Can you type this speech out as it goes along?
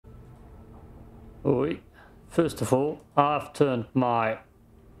Oi. First of all, I've turned my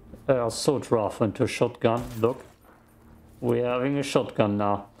assault rifle into a shotgun. Look, we're having a shotgun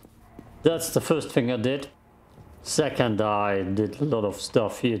now. That's the first thing I did. Second, I did a lot of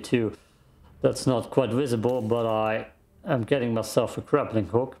stuff here too. That's not quite visible, but I am getting myself a grappling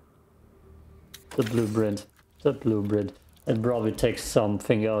hook. The blueprint. The blueprint. It probably takes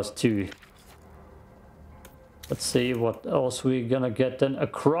something else too. Let's see what else we're gonna get then. A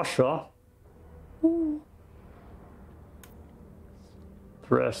crusher. Ooh.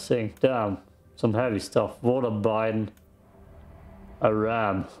 Pressing down. Some heavy stuff. Water biting. A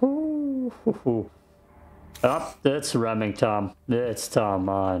ram. Ooh. Ah, that's ramming time. It's time.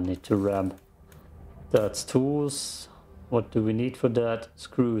 I need to ram. That's tools. What do we need for that?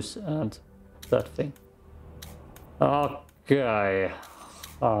 Screws and that thing. Okay.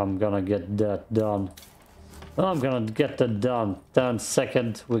 I'm gonna get that done. I'm gonna get that done. 10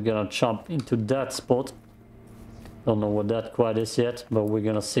 seconds. We're gonna jump into that spot. Don't know what that quite is yet, but we're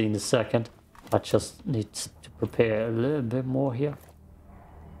gonna see in a second. I just need to prepare a little bit more here.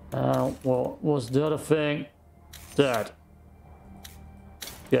 What was the other thing? That.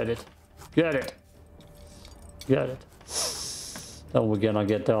 Get it. Get it. Get it. Then we're gonna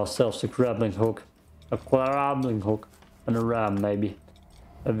get ourselves a grappling hook. A grappling hook. And a ram maybe.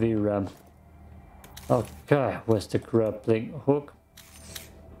 A V-ram. Okay, where's the grappling hook?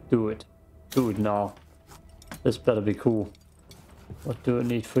 Do it. Do it now. This better be cool. What do I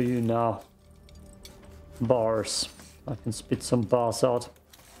need for you now? Bars. I can spit some bars out.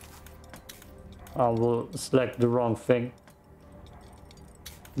 I will select the wrong thing.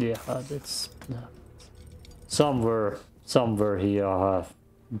 Yeah, that's... Somewhere here I have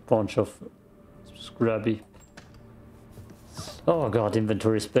a bunch of scrabby. Oh god,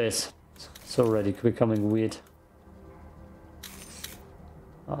 inventory space. It's already becoming weird.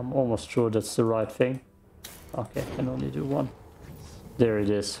 I'm almost sure that's the right thing. Okay, I can only do one. There it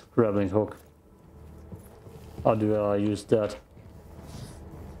is, grappling hook. How do I use that?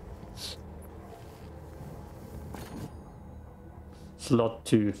 Slot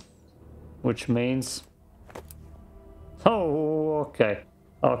 2, which means... Oh, okay.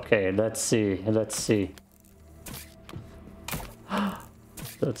 Okay, let's see, let's see.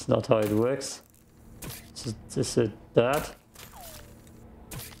 That's not how it works. Is it that?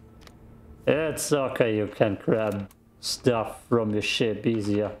 It's okay, you can grab stuff from your ship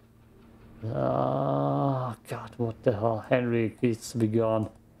easier. Oh god, what the hell? Henry needs to be gone.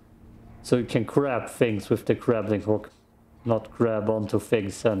 So you can grab things with the grappling hook. Not grab onto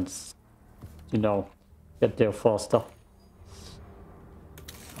things and, you know, get there faster.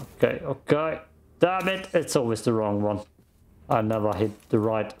 Okay, okay. Damn it, it's always the wrong one. I never hit the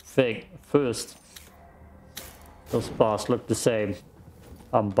right thing first. Those bars look the same.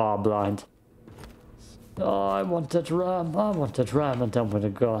 I'm bar blind. Oh, I want that ram. I want that ram, and I'm gonna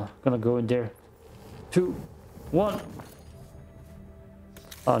go in there. 2, 1.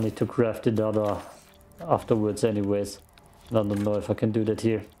 I need to craft it other afterwards anyways. I don't know if I can do that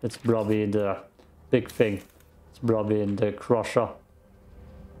here. It's probably in the big thing. It's probably in the crusher.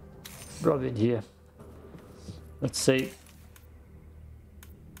 Probably in here. Let's see.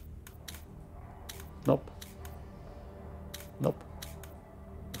 Nope. Nope.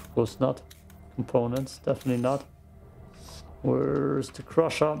 Of course not. Components, definitely not. Where's the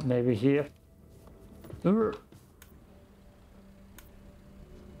crusher? Maybe here. The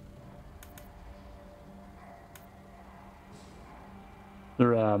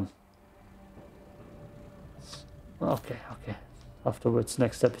ram. Okay, okay. Afterwards,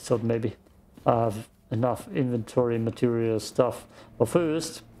 next episode maybe. I have enough inventory material stuff. But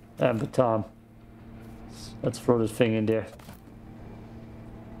first, amber time. Let's throw this thing in there.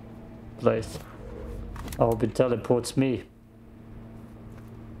 Place. I hope it teleports me.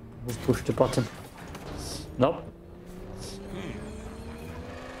 We'll push the button. Nope.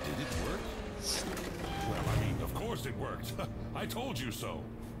 Did it work? Well, I mean, of course it worked. I told you so.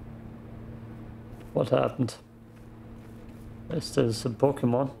 What happened? Is this a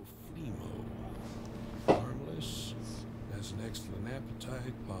Pokemon? Rofleemo. Harmless. Has an excellent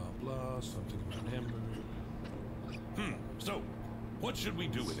appetite. Blah blah. Something to remember. So, what should we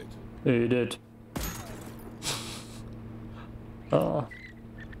do with it? Eat it. Oh.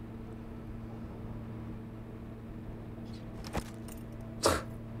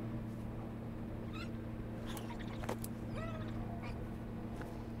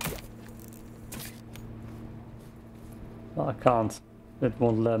 I can't. It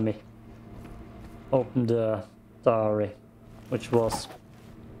won't let me open the diary, which was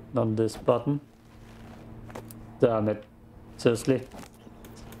on this button. Damn it. Seriously?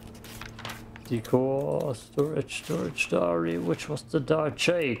 Decor, storage diary, which was the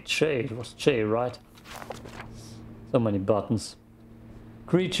diary? It was J, right? So many buttons.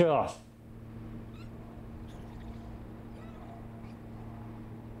 Creature!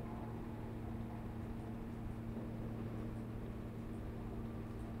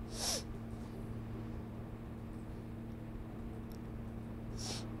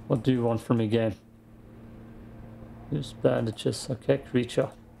 What do you want from me, game? Use bandages, okay, creature.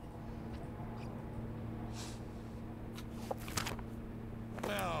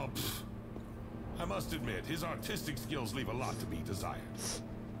 Well, I must admit, his artistic skills leave a lot to be desired.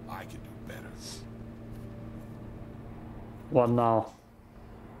 I can do better. What now?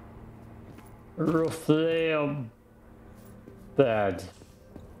 Rofleemo bed.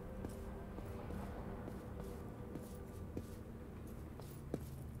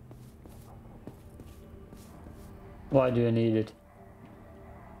 Why do you need it?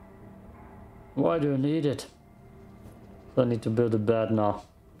 Why do you need it? I need to build a bed now.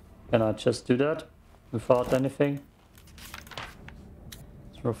 Can I just do that without anything?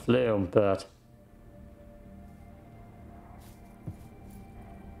 It's Rofleemo bed.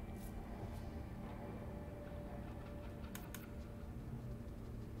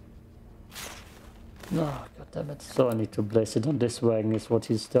 No, god damn it. So I need to place it on this wagon is what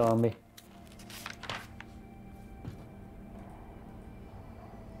he's telling me.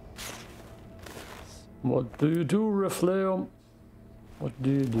 What do you do, Rofleemo? What do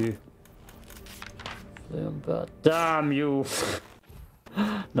you do? Rofleemo bed. Damn you!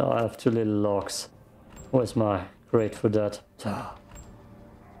 No, I have 2 little logs. Where's my crate for that?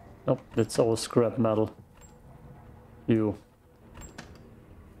 Nope, that's all scrap metal. You.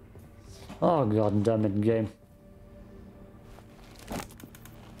 Oh god damn it, game.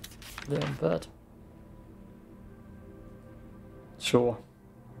 Damn bad. Sure.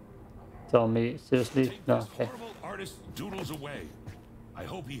 Tell me, seriously? Take No, this okay. horrible artist doodles away. I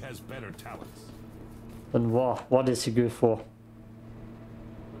hope he has better talents. Then what is he good for?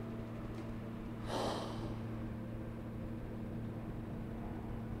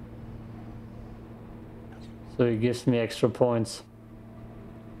 So he gives me extra points.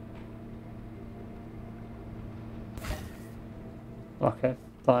 Okay,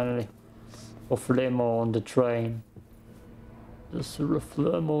 finally. Rofleemo on the train. There's a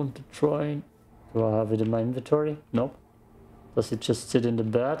Rofleemo on the train. Do I have it in my inventory? Nope. Does it just sit in the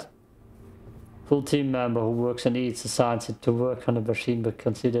bed? Full team member who works and eats assigns it to work on the machine but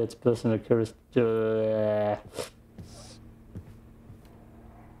consider its personal curiosity.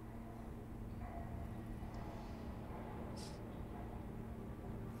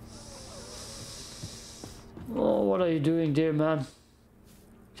 Oh, what are you doing, dear man?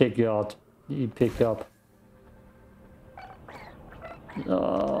 Kick you out. You pick up.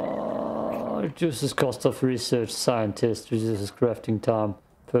 Reduces cost of research, scientist, reduces crafting time,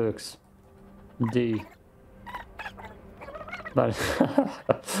 perks. D. Minus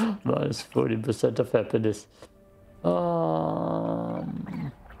 40% of happiness.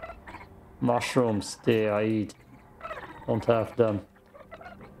 Mushrooms, there I eat. Don't have them.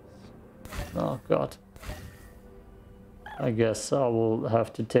 Oh god. I guess I will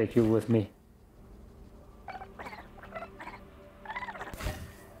have to take you with me.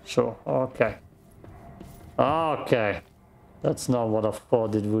 Sure, okay. Okay. That's not what I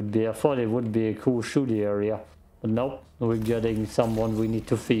thought it would be. I thought it would be a cool shooty area. But nope, we're getting someone we need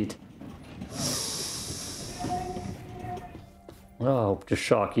to feed. Oh, I hope the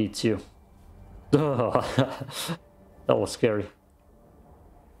shark eats you. That was scary.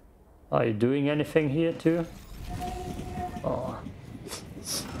 Are you doing anything here too? Oh.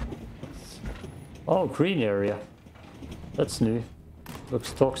 Oh, green area. That's new.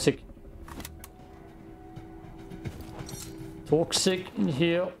 Looks toxic. Toxic in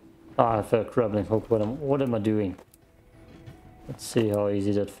here. Ah, I have a grappling hook. What am I doing? Let's see how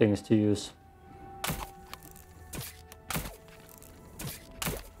easy that thing is to use.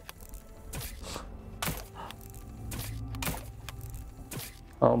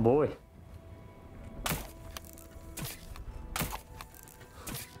 Oh boy.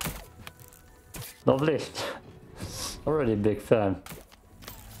 Lovely. Already a big fan.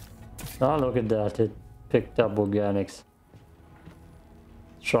 Ah, look at that. It picked up organics.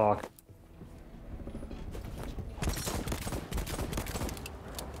 Shark.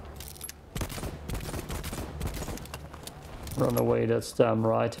 Run away, that's damn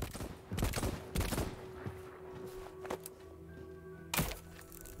right.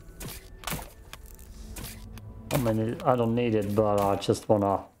 I mean, I don't need it, but I just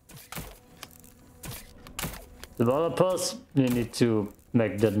wanna... Developers, you need to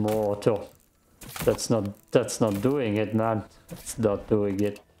make that more auto. That's not doing it, man. It's not doing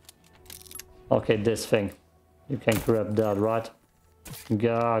it. Okay, this thing. You can grab that, right?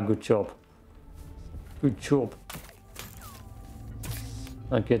 Yeah, good job. Good job.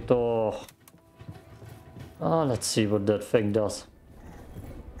 Okay, oh. Ah, let's see what that thing does.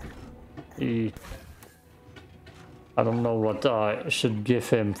 I don't know what I should give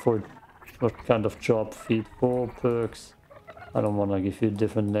him for what kind of job. Feed 4 perks. I don't want to give you a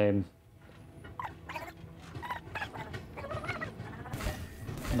different name.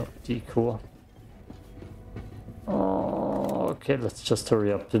 Not decor. Oh, okay, let's just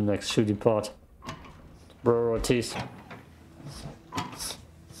hurry up to the next shooting part. Priorities.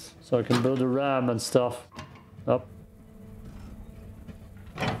 So I can build a ram and stuff. Up.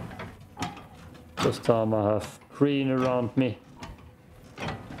 This time I have green around me.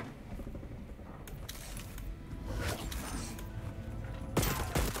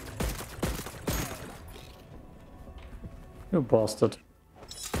 You bastard.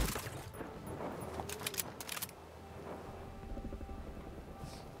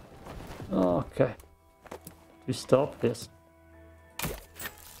 Okay. We stop? Yes.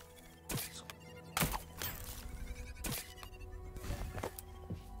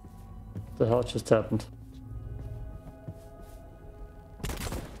 What the hell just happened?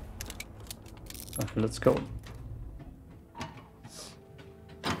 Okay, let's go.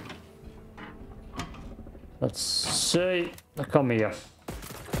 Let's see. Come here.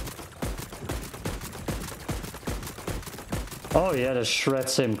 Oh yeah, that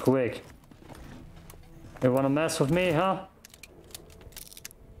shreds him quick. You wanna mess with me, huh?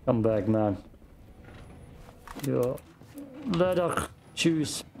 Come back, man. Your leather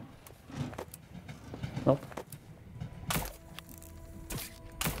shoes. Nope.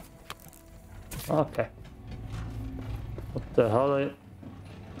 Okay. What the hell are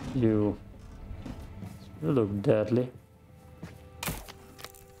you? You look deadly.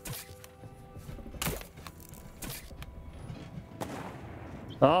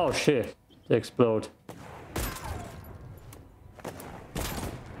 Oh shit, they explode.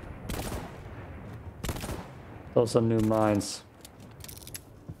 Those are new mines.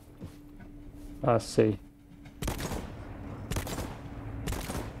 I see.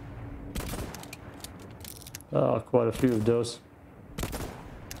 Quite a few of those.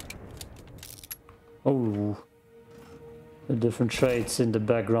 Oh, the different shades in the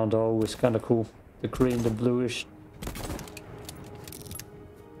background are always kind of cool. The green, the bluish.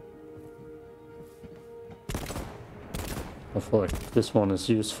 I feel like this one is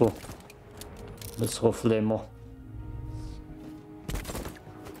useful. This Rofleemo.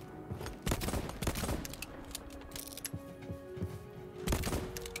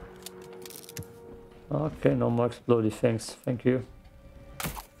 Okay, no more explodey things, thank you.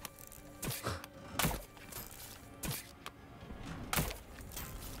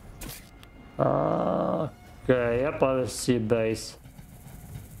 Okay, yep, I see a base.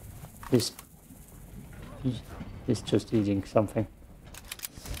 He's just eating something.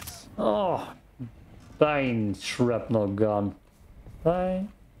 Oh, Bane shrapnel gun. Bane,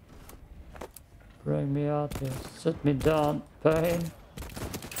 bring me out here, sit me down, Bane.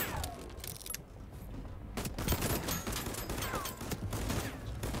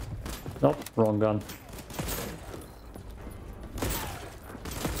 Nope, wrong gun.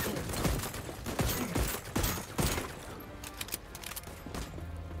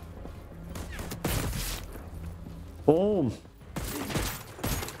 Boom!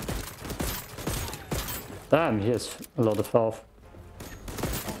 Damn, he has a lot of health.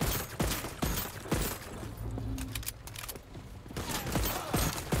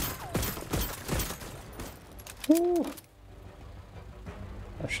 Woo.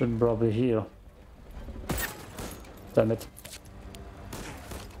 I should probably heal. Damn it.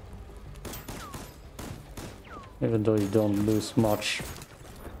 Even though you don't lose much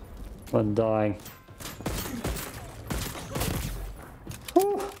when dying.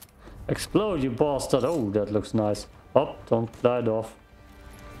 Woo. Explode, you bastard! Oh, that looks nice. Oh, don't glide off.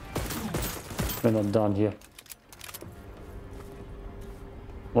 We're not done here.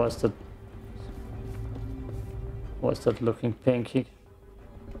 What's that? What's that looking pinky?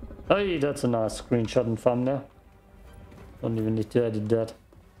 Hey, that's a nice screenshot and thumbnail. Don't even need to edit that.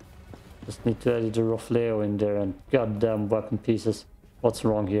 Just need to edit the Rofleemo in there and goddamn weapon pieces. What's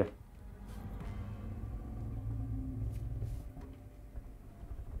wrong here?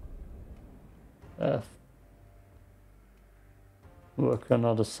 F. Work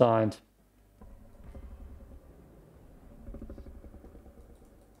another side.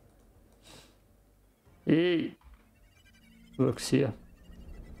 E. Works here.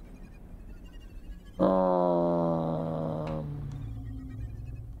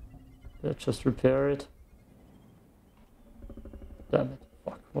 Did I just repair it? Damn it.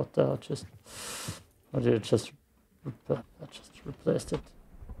 Fuck, what the hell just... Or did it just... I just replaced it.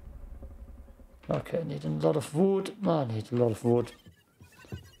 Okay, I need a lot of wood. I need a lot of wood.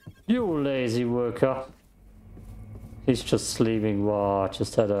 You lazy worker. He's just sleeping. Wow, I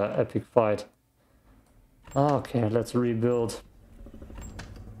just had an epic fight. Okay, let's rebuild.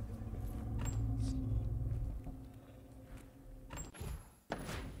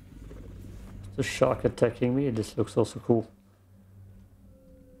 The shark attacking me. This looks also cool.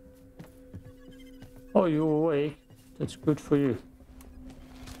 Oh, you're awake. That's good for you.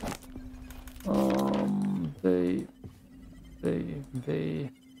 They.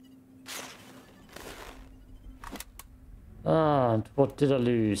 And what did I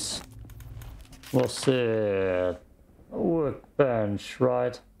lose? Was it a workbench,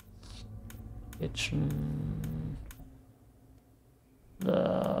 right? Kitchen.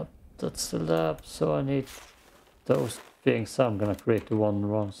 That's the lab, so I need those things. I'm gonna create the one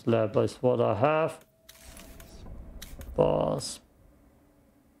wrong slab is what I have. Bars.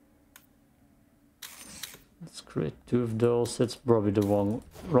 Let's create 2 of those. It's probably the wrong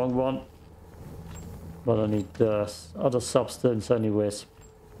one. But I need the other substance anyways.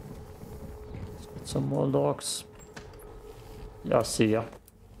 Let's get some more logs. Yeah, see ya.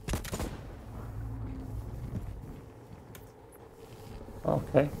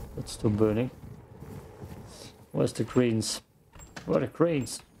 Okay, that's still burning. Where's the greens? Where are the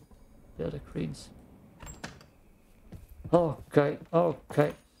greens? Yeah, the greens. Okay,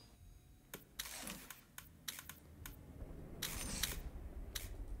 okay.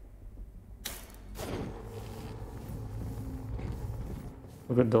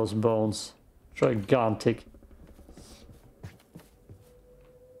 Look at those bones. Gigantic.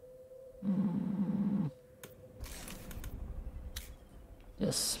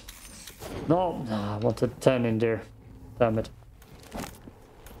 Yes. No, I wanted 10 in there. Damn it.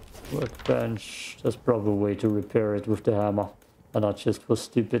 Workbench. There's probably a way to repair it with the hammer. And I just was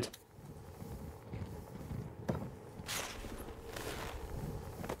stupid.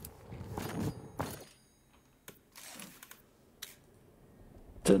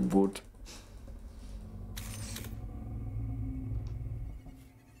 Wood.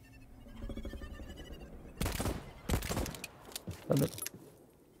 Damn it.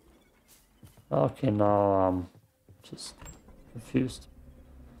 Okay, now I'm just confused.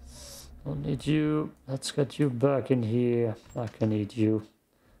 Don't need you. Let's get you back in here. I can eat you.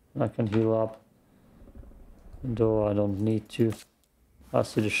 I can heal up. Though I don't need to. I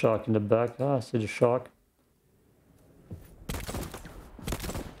see the shark in the back. I see the shark.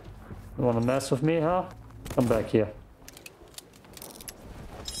 You wanna mess with me, huh? Come back here.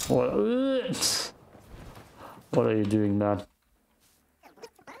 What are you doing, man?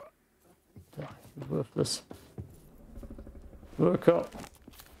 Worthless. Work up.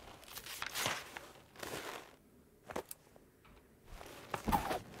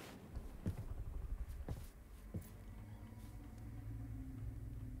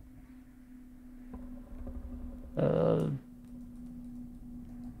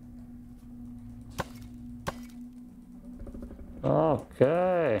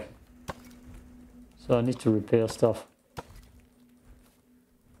 Okay. So I need to repair stuff.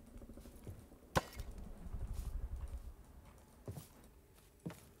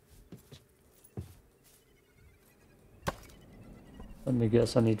 Let me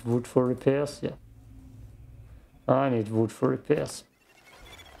guess, I need wood for repairs. Yeah. I need wood for repairs.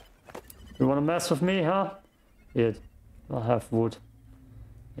 You wanna mess with me, huh? Yeah, I have wood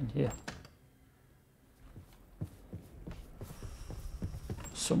in here.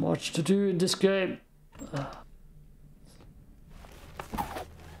 So much to do in this game.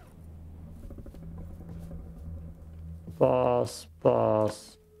 Boss.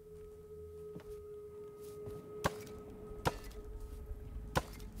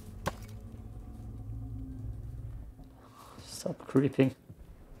 Stop creeping.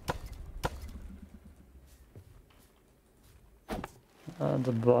 And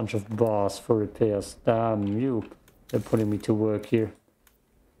a bunch of bars for repairs. Damn you. They're putting me to work here.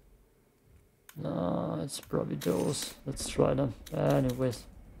 No, it's probably those. Let's try them. Anyways.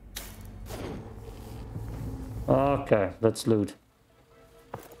 Okay, let's loot.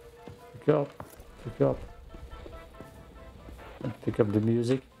 Pick up. And pick up the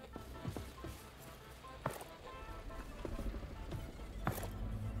music.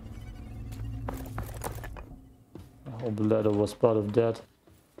 I hope the ladder was part of that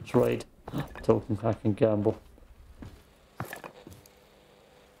trade. Token I can gamble.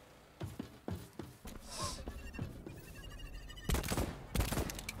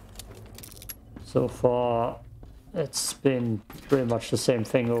 So far, it's been pretty much the same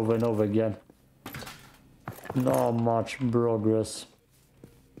thing over and over again. Not much progress.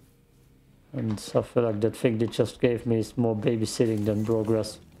 And I feel like that thing they just gave me is more babysitting than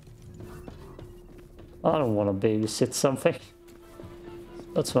progress. I don't want to babysit something.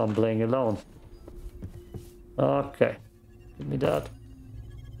 That's why I'm playing alone. Okay. Give me that.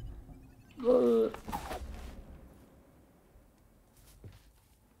 Go.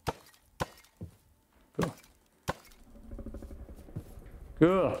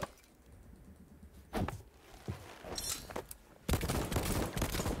 Good.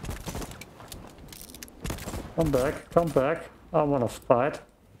 Come back, come back. I wanna fight.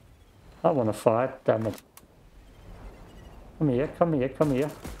 I wanna fight, damn it. Come here, come here, come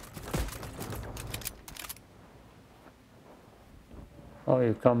here. Oh,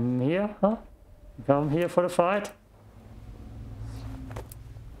 you come here, huh? You come here for the fight?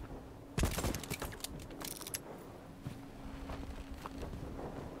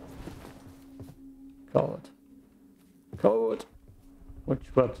 Coward. Coward.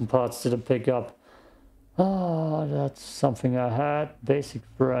 Which weapon parts did I pick up? Ah, that's something I had. Basic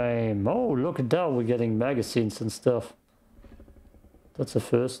frame. Oh, look at that. We're getting magazines and stuff. That's a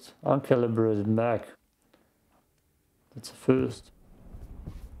first. Uncalibrated mag. That's a first.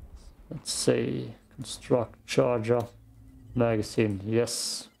 Let's say construct charger. Magazine.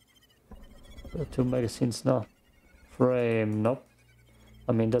 Yes. There are 2 magazines now. Frame. Nope.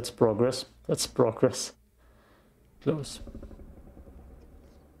 I mean, that's progress. That's progress. Close.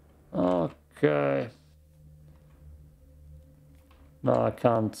 Okay. No, I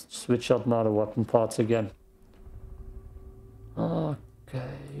can't switch out now the weapon parts again.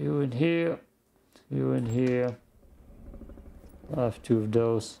 Okay, you in here. You in here. I have 2 of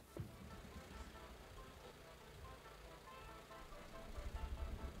those.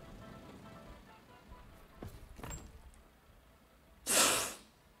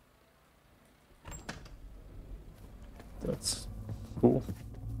 That's cool.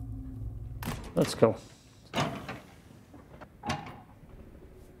 Let's go.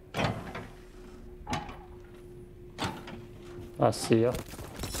 I see ya.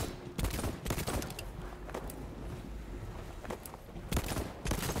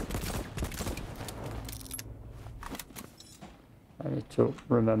 I need to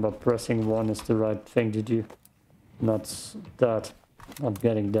remember pressing 1 is the right thing to do. Not that. Not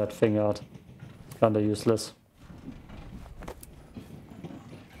getting that thing out. Kinda useless.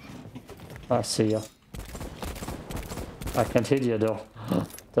 I see ya. I can't hit you though.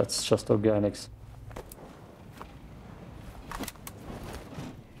 That's just organics.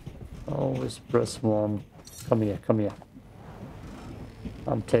 Always press 1. Come here, come here.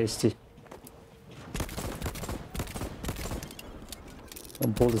 I'm tasty.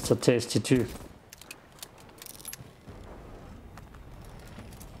 And bullets are tasty too.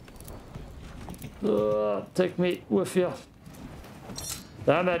 Take me with you.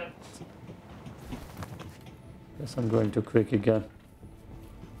 Damn it. Guess I'm going too quick again.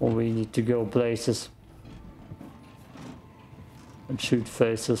 Or we need to go places. And shoot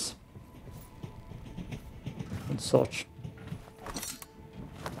faces. And such.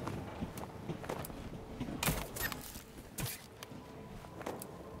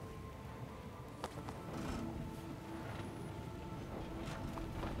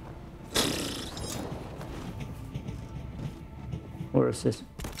 Where is this?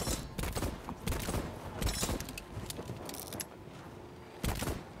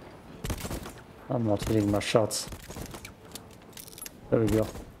 I'm not hitting my shots. There we go.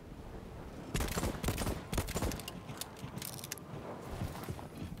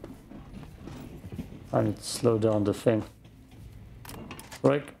 I need to slow down the thing.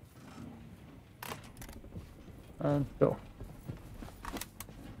 Break. And go.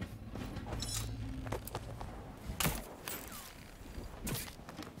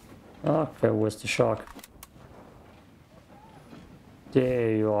 Okay, where's the shark?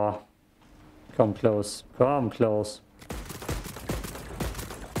 There you are. Come close. Come close.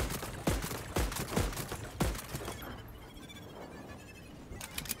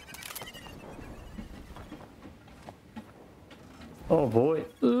 Oh boy.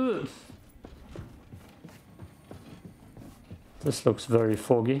 Ugh. This looks very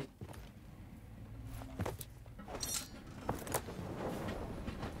foggy.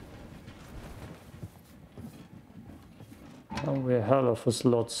 Oh, we're a hell of a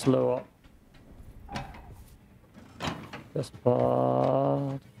lot slower. Just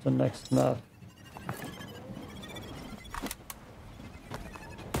part of the next map.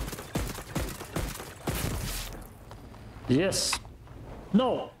 Yes.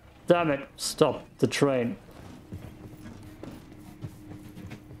 No. Damn it! Stop the train.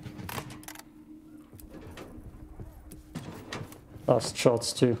 Last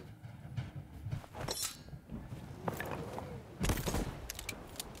shots too.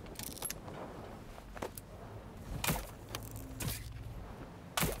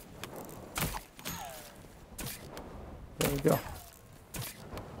 There we go.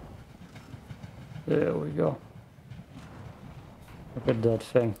 There we go. Look at that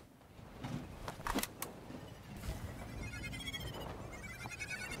thing.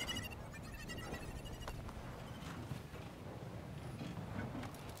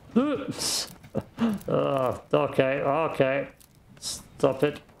 Okay, okay. Stop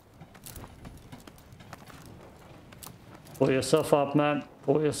it. Pull yourself up, man.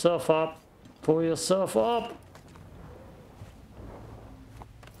 Pull yourself up. Pull yourself up.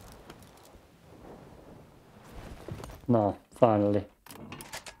 No, finally.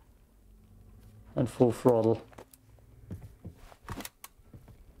 And full throttle.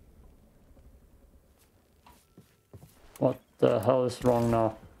 What the hell is wrong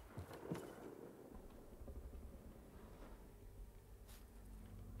now?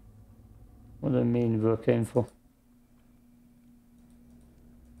 What do you mean work info?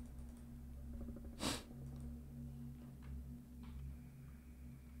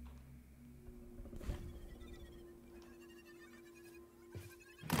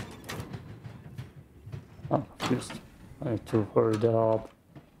 I'm confused. I need to hurry that up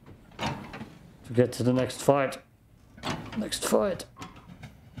to get to the next fight. Next fight.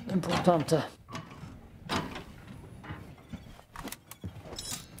 Importante.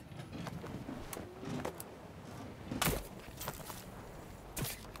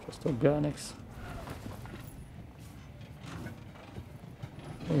 Just organics.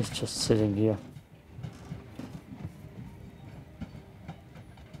 He's just sitting here.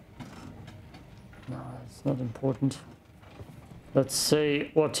 No, it's not important. Let's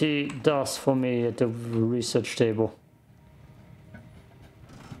see what he does for me at the research table.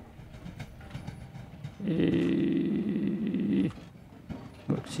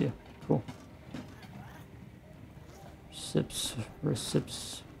 Works here. Cool.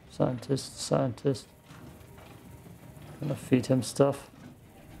 Recips, scientist. Gonna feed him stuff.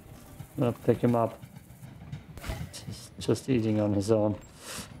 Gonna pick him up. He's just eating on his own.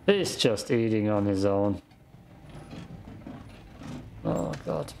 He's just eating on his own. Oh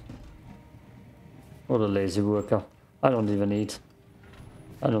god. What a lazy worker. I don't even eat.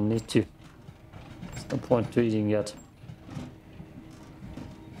 I don't need to. There's no point to eating yet.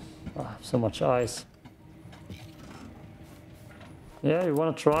 I have so much ice. Yeah, you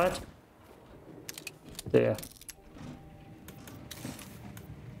wanna try it? There.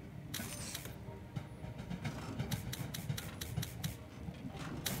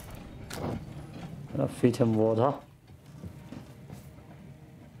 Gonna feed him water.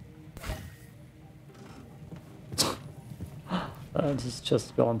 And he's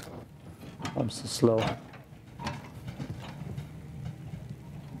just gone. I'm so slow.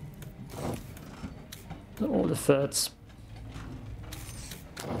 All the fats.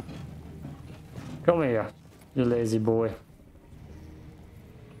 Come here, you lazy boy.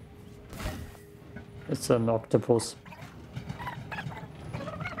 It's an octopus.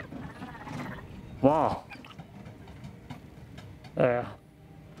 Wow. Yeah.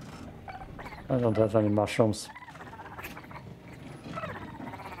 I don't have any mushrooms.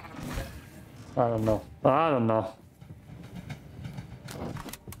 I don't know. I don't know.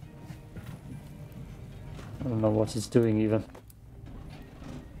 I don't know what he's doing even.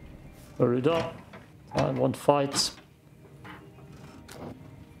 Hurry it up. I want fights.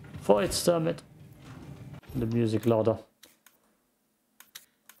 Fights, damn it. The music louder.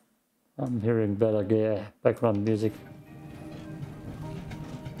 I'm hearing better background music.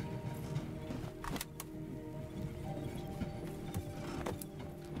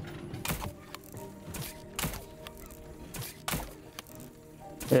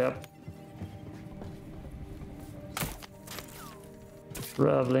 Yep.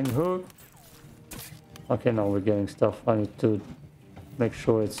 Grappling hook. Okay, now we're getting stuff. I need to make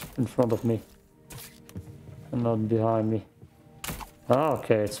sure it's in front of me and not behind me. Ah,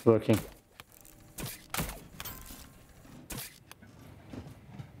 okay, it's working.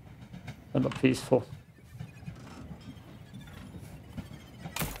 And not peaceful.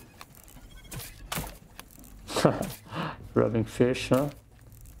 Grabbing fish, huh?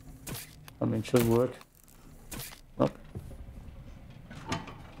 I mean, should work. Nope.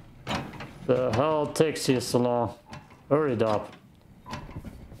 The hell takes you so long? Hurry it up.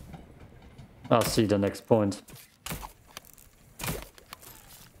 I'll see the next point.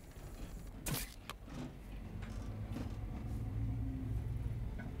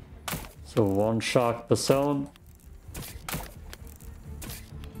 So 1 shark per zone.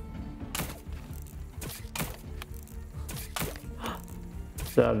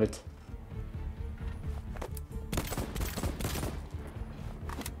 Damn it.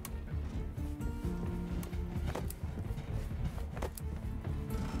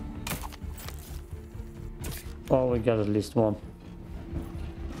 Oh, we got at least one.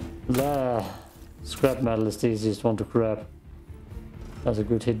 There. Scrap metal is the easiest one to grab. That's a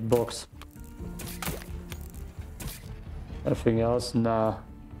good hitbox. Everything else? Nah.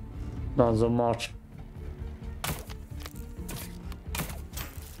 Not so much.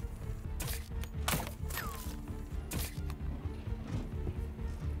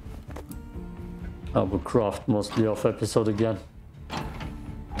 I will craft mostly off episode again.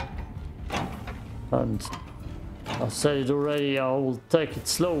 And I said it already, I will take it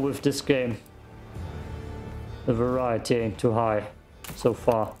slow with this game. The variety ain't too high so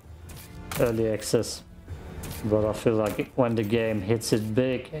far. Early access. But I feel like when the game hits it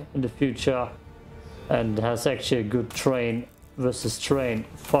big in the future and has actually a good train versus train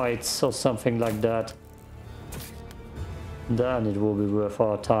fights or something like that, then it will be worth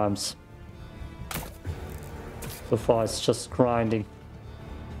our times. So far it's just grinding.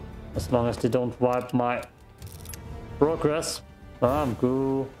 As long as they don't wipe my progress, I'm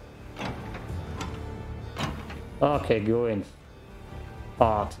cool. Okay, go in.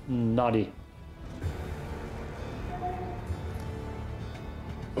 Hard, nutty.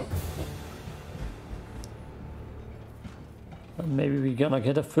 And maybe we're gonna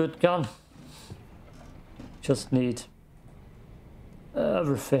get a third gun. Just need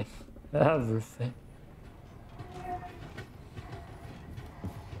everything. Everything.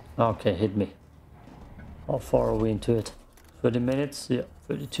 Okay, hit me. How far are we into it? 30 minutes? Yeah,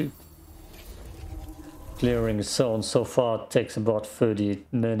 32. Clearing the zone so far takes about 30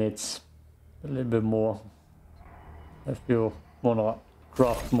 minutes. A little bit more. If you wanna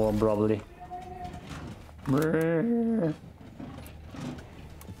craft more, probably.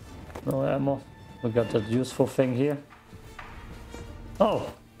 No ammo. We got that useful thing here.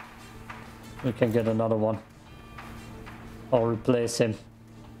 Oh! We can get another one. I'll replace him.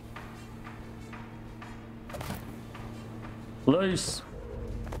 Please.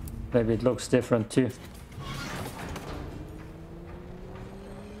 Maybe it looks different too.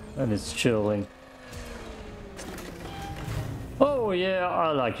 And it's chilling. Oh yeah,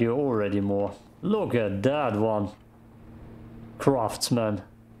 I like you already more. Look at that one. Craftsman.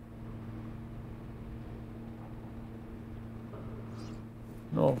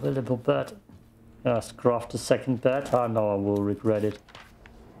 No available bed. Let's craft a second bed. I know I will regret it.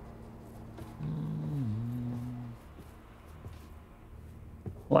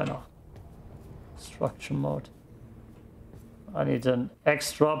 Why not? Structure mode. I need an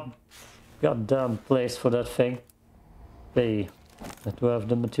extra goddamn place for that thing. Hey, do I have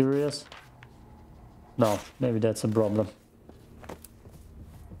the materials? No, maybe that's a problem.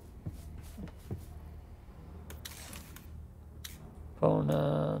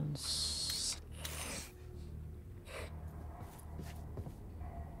 Components.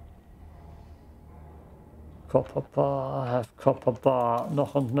 Copper bar, I have copper bar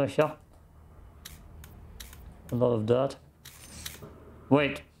noch und nöcher. A lot of that.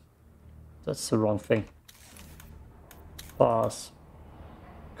 Wait, that's the wrong thing. Bars,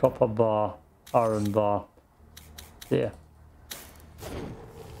 copper bar, iron bar. There.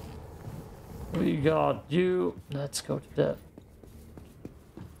 We got you. Let's go to that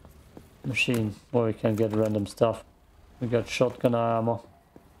machine where we can get random stuff. We got shotgun ammo.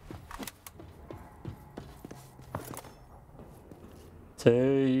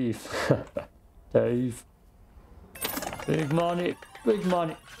 Thief. Thief. Big money, big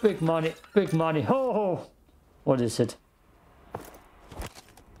money, big money, big money. Ho ho! What is it?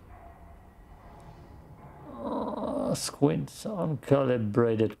 Squint,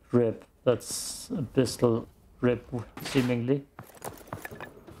 uncalibrated grip. That's a pistol grip, seemingly.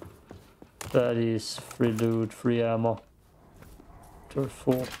 That is free loot, free ammo. Turf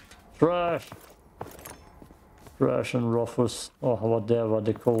 4. Trash! Trash and Rufus, or whatever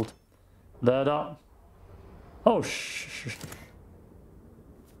they're called. Leather. Oh, shh.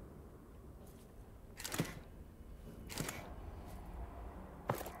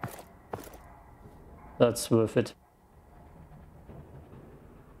 That's worth it.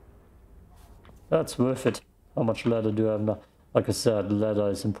 That's worth it. How much leather do I have now? Like I said, leather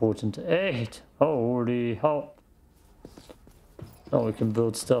is important. 8! Holy hell. Now we can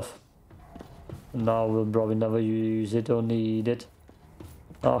build stuff. Now we'll probably never use it or need it.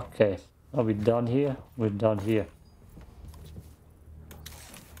 Okay. Are we done here? We're done here.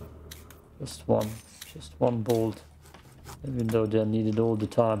 Just one bolt. Even though they're needed all the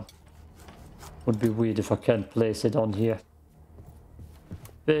time. Would be weird if I can't place it on here.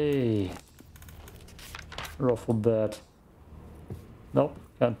 Hey. Ruffle bad. Nope,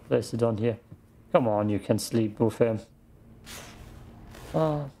 can't place it on here. Come on, you can sleep with him.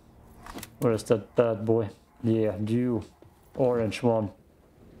 Ah. Where's that bad boy? Yeah, you. Orange one.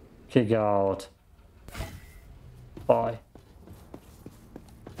 Kick out. Bye.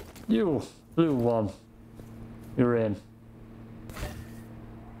 You, blue one. You're in.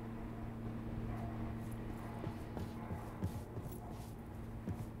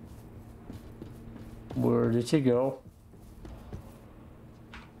 Where did he go?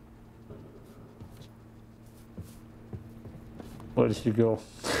 Where did he go?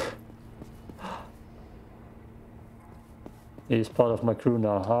 He's part of my crew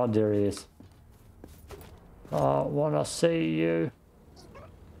now. Ah, there he is. I wanna see you.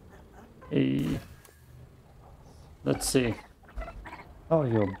 Hey. Let's see. Oh,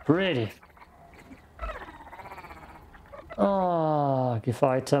 you're pretty. Ah, give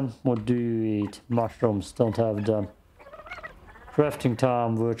item. What do you eat? Mushrooms, don't have them. Crafting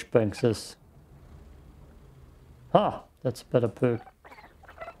time, workbenches. Ah, that's a better perk.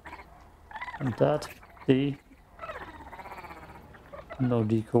 And that, D. No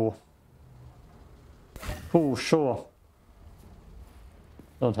decor. Oh, sure.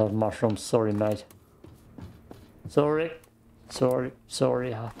 Don't have mushrooms, sorry mate. Sorry.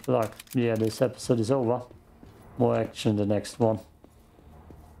 Like, yeah, this episode is over. More action the next one.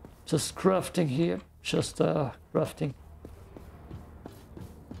 Just crafting here. Just crafting.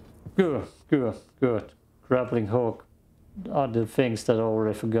 Good. Grappling hook. Other things that I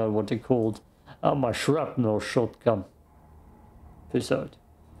already forgot what they called. My shrapnel shotgun. Peace out.